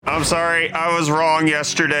I'm sorry. I was wrong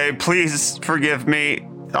yesterday. Please forgive me.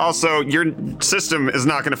 Also, your system is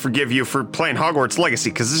not going to forgive you for playing Hogwarts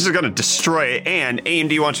Legacy because this is going to destroy it, and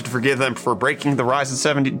AMD wants you to forgive them for breaking the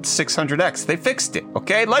Ryzen 7600X. They fixed it,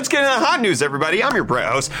 okay? Let's get into the hot news, everybody. I'm your Brett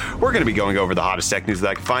host. We're going to be going over the hottest tech news that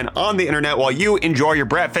I can find on the internet while you enjoy your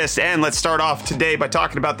breakfast, and let's start off today by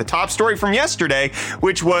talking about the top story from yesterday,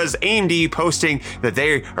 which was AMD posting that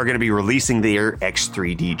they are going to be releasing their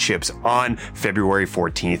X3D chips on February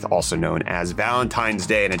 14th, also known as Valentine's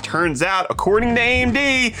Day, and it turns out, according to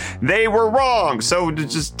AMD, they were wrong, so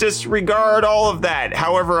just disregard all of that.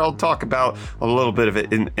 However, I'll talk about a little bit of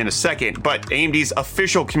it in a second, but AMD's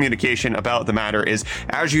official communication about the matter is,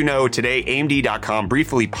 as you know, today AMD.com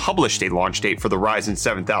briefly published a launch date for the Ryzen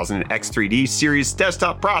 7000 X3D series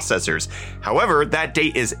desktop processors. However, that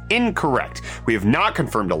date is incorrect. We have not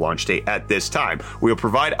confirmed a launch date at this time. We will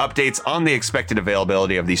provide updates on the expected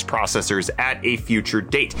availability of these processors at a future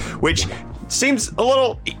date, which seems a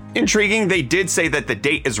little intriguing. They did say that the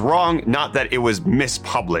date is wrong, not that it was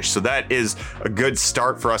mispublished. So that is a good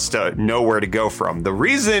start for us to know where to go from. The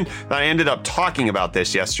reason that I ended up talking about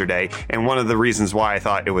this yesterday, and one of the reasons why I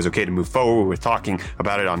thought it was okay to move forward with talking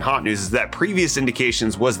about it on Hot News, is that previous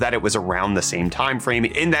indications was that it was around the same time frame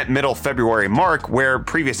in that middle February mark, where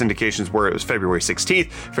previous indications were it was February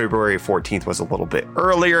 16th. February 14th was a little bit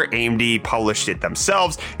earlier. AMD published it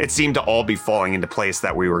themselves. It seemed to all be falling into place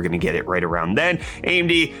that we were going to get it right around then.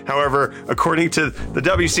 AMD, however, according to the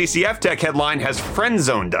WCCF Tech headline, has friend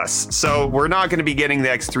zoned us. So we're not going to be getting the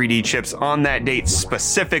X3D chips on that date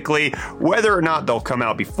specifically. Whether or not they'll come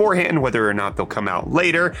out beforehand, whether or not they'll come out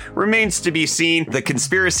later, remains to be seen. The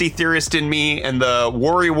conspiracy theorist in me and the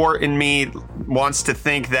worrywart in me wants to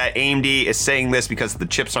think that AMD is saying this because the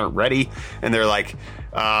chips aren't ready, and they're like,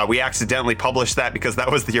 we accidentally published that because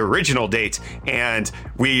that was the original date, and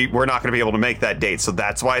we're not going to be able to make that date. So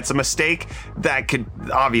that's why it's a mistake. That could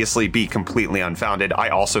obviously be completely unfounded. I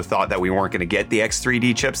also thought that we weren't going to get the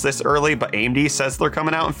X3D chips this early, but AMD says they're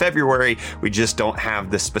coming out in February. We just don't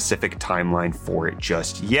have the specific timeline for it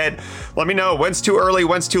just yet. Let me know when's too early,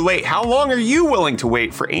 when's too late. How long are you willing to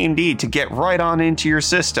wait for AMD to get right on into your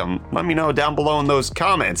system? Let me know down below in those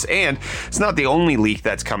comments. And it's not the only leak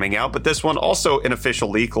that's coming out, but this one also an official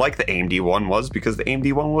leak like the AMD one was, because the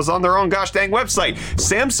AMD one was on their own gosh dang website.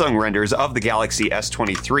 Samsung renders of the Galaxy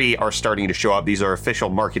S23 are starting to show up. These are official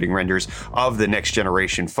marketing renders of the next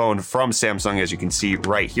generation phone from Samsung, as you can see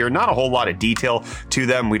right here. Not a whole lot of detail to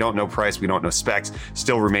them. We don't know price, we don't know specs,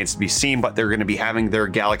 still remains to be seen, but they're going to be having their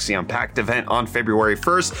Galaxy Unpacked event on February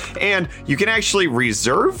 1st, and you can actually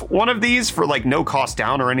reserve one of these for like no cost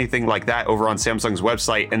down or anything like that over on Samsung's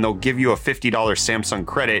website, and they'll give you a $50 Samsung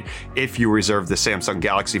credit if you reserve the Samsung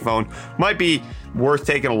Galaxy phone. Might be worth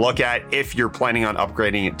taking a look at if you're planning on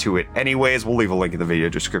upgrading it to it anyways. We'll leave a link in the video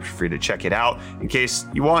description for you to check it out in case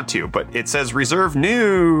you want to, but it says reserve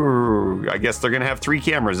new. I guess they're gonna have 3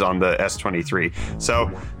 cameras on the S23,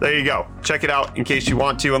 so there you go. Check it out in case you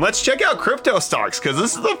want to, and let's check out crypto stocks, because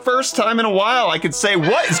this is the first time in a while I could say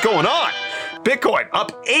what is going on. Bitcoin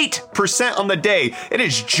up 8% on the day. It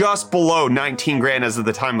is just below 19 grand as of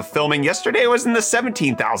the time of filming. Yesterday it was in the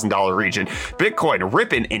 $17,000 region. Bitcoin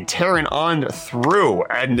ripping and tearing on through,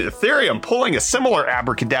 and Ethereum pulling a similar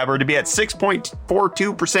abracadabra to be at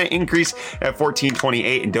 6.42% increase at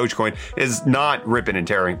 1428, and Dogecoin is not ripping and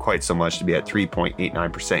tearing quite so much to be at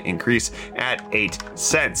 3.89% increase at 8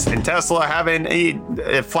 cents. And Tesla having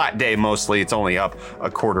a flat day mostly. It's only up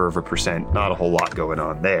 0.25%. Not a whole lot going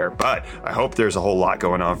on there, but I hope there's a whole lot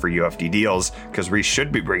going on for UFD deals, because Reese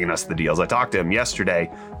should be bringing us the deals. I talked to him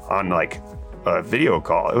yesterday on like a video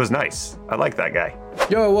call. It was nice. I like that guy.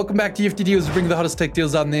 Yo, welcome back to UFD Deals. We bring the hottest tech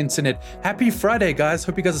deals out on the internet. Happy Friday, guys.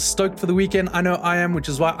 Hope you guys are stoked for the weekend. I know I am, which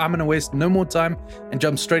is why I'm going to waste no more time and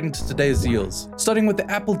jump straight into today's deals. Starting with the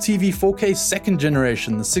Apple TV 4K second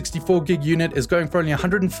generation, the 64 gig unit is going for only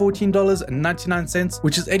 $114.99,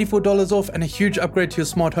 which is $84 off and a huge upgrade to your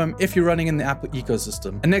smart home if you're running in the Apple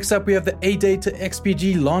ecosystem. And next up, we have the ADATA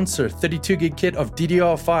XPG Lancer 32 gig kit of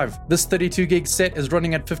DDR5. This 32 gig set is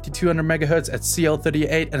running at 5200 megahertz at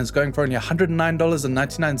CL38 and is going for only $109.99,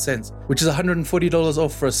 which is $140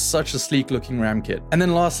 off for such a sleek looking RAM kit. And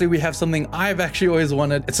then lastly, we have something I've actually always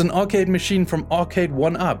wanted. It's an arcade machine from Arcade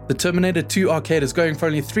 1UP. The Terminator 2 arcade is going for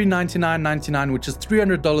only $399.99, which is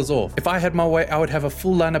 $300 off. If I had my way, I would have a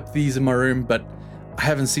full lineup of these in my room, but I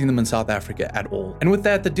haven't seen them in South Africa at all. And with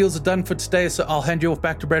that, the deals are done for today, so I'll hand you off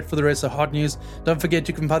back to Brett for the rest of hot news. Don't forget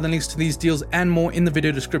you can find the links to these deals and more in the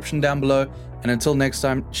video description down below. And until next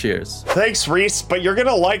time, cheers. Thanks, Reese, but you're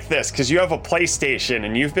gonna like this because you have a PlayStation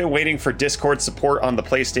and you've been waiting for Discord support on the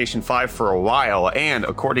PlayStation 5 for a while. And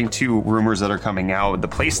according to rumors that are coming out, the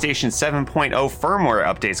PlayStation 7.0 firmware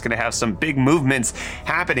update is gonna have some big movements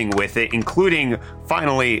happening with it, including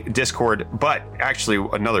finally Discord. But actually,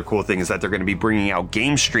 another cool thing is that they're gonna be bringing out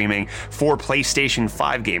game streaming for PlayStation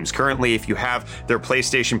 5 games. Currently, if you have their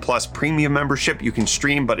PlayStation Plus premium membership, you can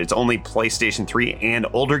stream, but it's only PlayStation 3 and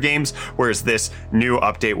older games, whereas this new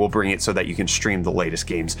update will bring it so that you can stream the latest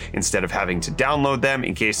games instead of having to download them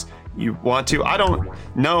in case you want to. I don't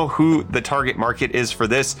know who the target market is for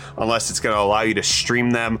this unless it's going to allow you to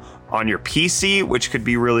stream them on your PC, which could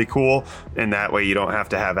be really cool. And that way you don't have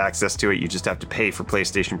to have access to it. You just have to pay for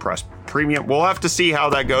PlayStation Plus Premium. We'll have to see how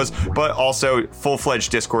that goes. But also full-fledged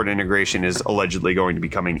Discord integration is allegedly going to be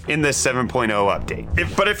coming in this 7.0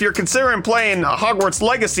 update. But if you're considering playing Hogwarts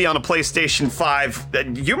Legacy on a PlayStation 5,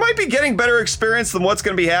 then you might be getting better experience than what's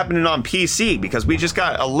going to be happening on PC, because we just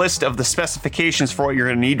got a list of the specifications for what you're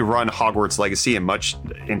going to need to run Hogwarts Legacy, a much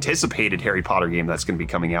anticipated Harry Potter game that's going to be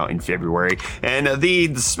coming out in February. And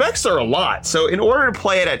the specs are a lot. So in order to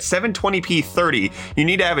play it at 720p 30, you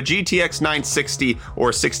need to have a GTX 960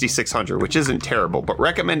 or 6600, which isn't terrible, but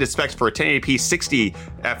recommended specs for a 1080p 60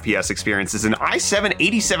 FPS experience is an i7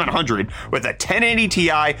 8700 with a 1080 Ti,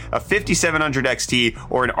 a 5700 XT,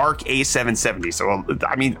 or an ARC A770. So,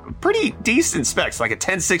 I mean, pretty decent specs. Like a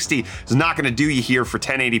 1060 is not going to do you here for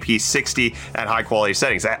 1080p 60 at high quality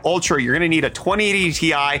settings. At Ultra, you're going to need a 2080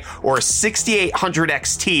 Ti or a 6800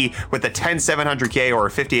 XT with a 10700K or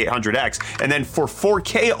a 5800X. And then for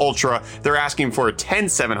 4K Ultra, they're asking for a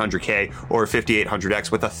 10700K or a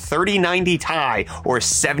 5800X with a 3090 Ti or a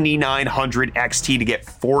 7900 XT to get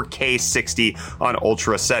 4K 60 on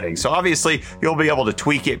Ultra settings. So obviously, you'll be able to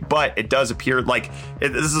tweak it, but it does appear like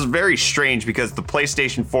this is very strange because the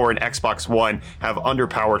PlayStation 4 and Xbox One have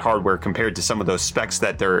underpowered hardware compared to some of those specs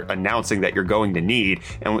that they're announcing that you're going to need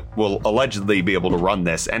and will allegedly be able to run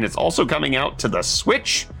this. And it's also coming out to the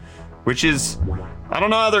Switch, which is, I don't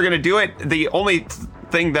know how they're going to do it. The only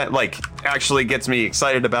thing that like actually gets me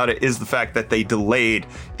excited about it is the fact that they delayed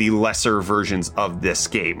the lesser versions of this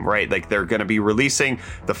game, right? Like they're going to be releasing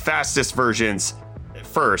the fastest versions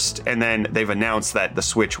first, and then they've announced that the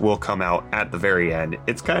Switch will come out at the very end.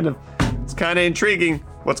 It's kind of intriguing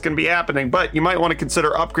what's going to be happening, but you might want to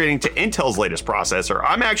consider upgrading to Intel's latest processor.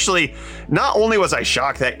 I'm actually, not only was I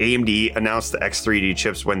shocked that AMD announced the X3D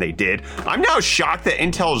chips when they did, I'm now shocked that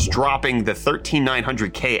Intel's dropping the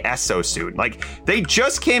 13900KS so soon. Like, they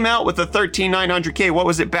just came out with the 13900K, what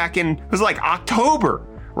was it, back in, it was like October.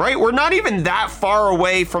 Right? We're not even that far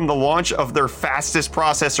away from the launch of their fastest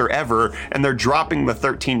processor ever, and they're dropping the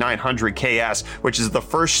 13900KS, which is the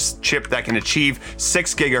first chip that can achieve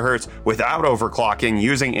 6 gigahertz without overclocking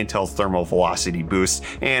using Intel's thermal velocity boost.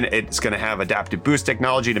 And it's going to have adaptive boost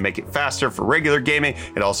technology to make it faster for regular gaming.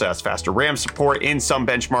 It also has faster RAM support in some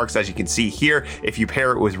benchmarks, as you can see here. If you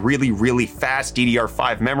pair it with really, really fast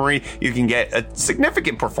DDR5 memory, you can get a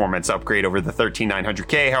significant performance upgrade over the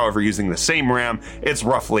 13900K. However, using the same RAM, it's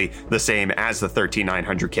roughly the same as the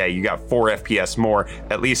 13900K. You got 4 FPS more,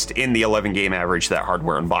 at least in the 11 game average that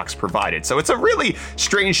Hardware Unboxed provided. So it's a really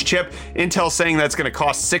strange chip. Intel saying that's going to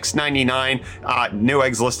cost $699.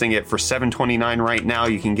 Newegg's listing it for $729 right now.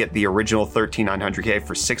 You can get the original 13900K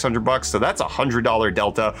for $600. So that's a $100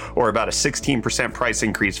 delta, or about a 16% price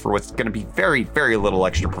increase for what's going to be very, very little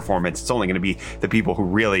extra performance. It's only going to be the people who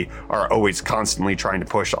really are always constantly trying to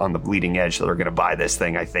push on the bleeding edge that are going to buy this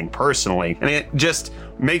thing, I think, personally. And it just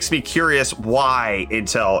makes me curious why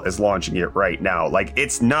Intel is launching it right now. Like,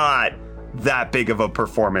 it's not that big of a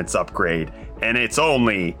performance upgrade, and it's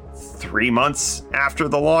only 3 months after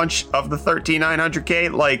the launch of the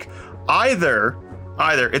 13900K. Like, either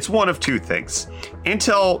it's one of two things.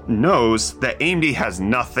 Intel knows that AMD has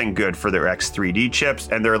nothing good for their X3D chips,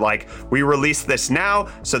 and they're like, we release this now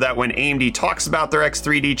so that when AMD talks about their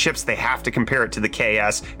X3D chips, they have to compare it to the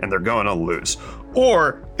KS, and they're going to lose.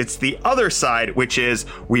 Or it's the other side, which is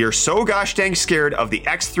we are so gosh dang scared of the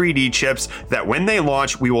X3D chips that when they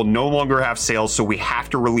launch, we will no longer have sales, so we have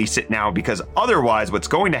to release it now, because otherwise what's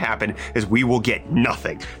going to happen is we will get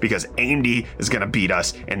nothing because AMD is going to beat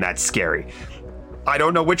us, and that's scary. I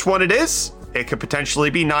don't know which one it is. It could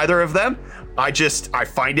potentially be neither of them. I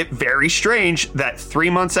find it very strange that 3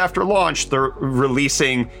 months after launch, they're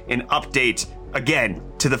releasing an update again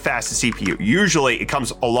to the fastest CPU. Usually it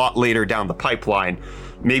comes a lot later down the pipeline.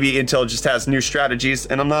 Maybe Intel just has new strategies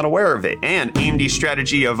and I'm not aware of it. And AMD's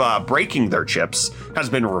strategy of breaking their chips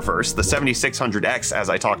has been reversed. The 7600X, as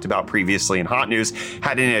I talked about previously in Hot News,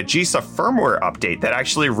 had an AGESA firmware update that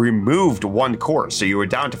actually removed one core. So you were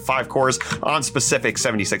down to 5 cores on specific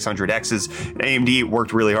 7600Xs. AMD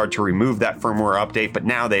worked really hard to remove that firmware update, but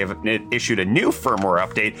now they have issued a new firmware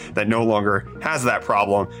update that no longer has that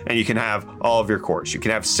problem, and you can have all of your cores. You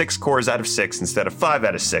can have 6 cores out of 6 instead of 5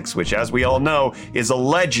 out of 6, which, as we all know, is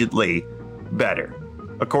allegedly better,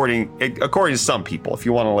 according to some people. If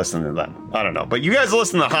you want to listen to them, I don't know, but you guys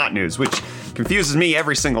listen to Hot News, which confuses me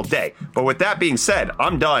every single day. But with that being said,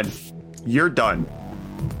 I'm done. You're done.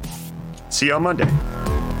 See you on Monday.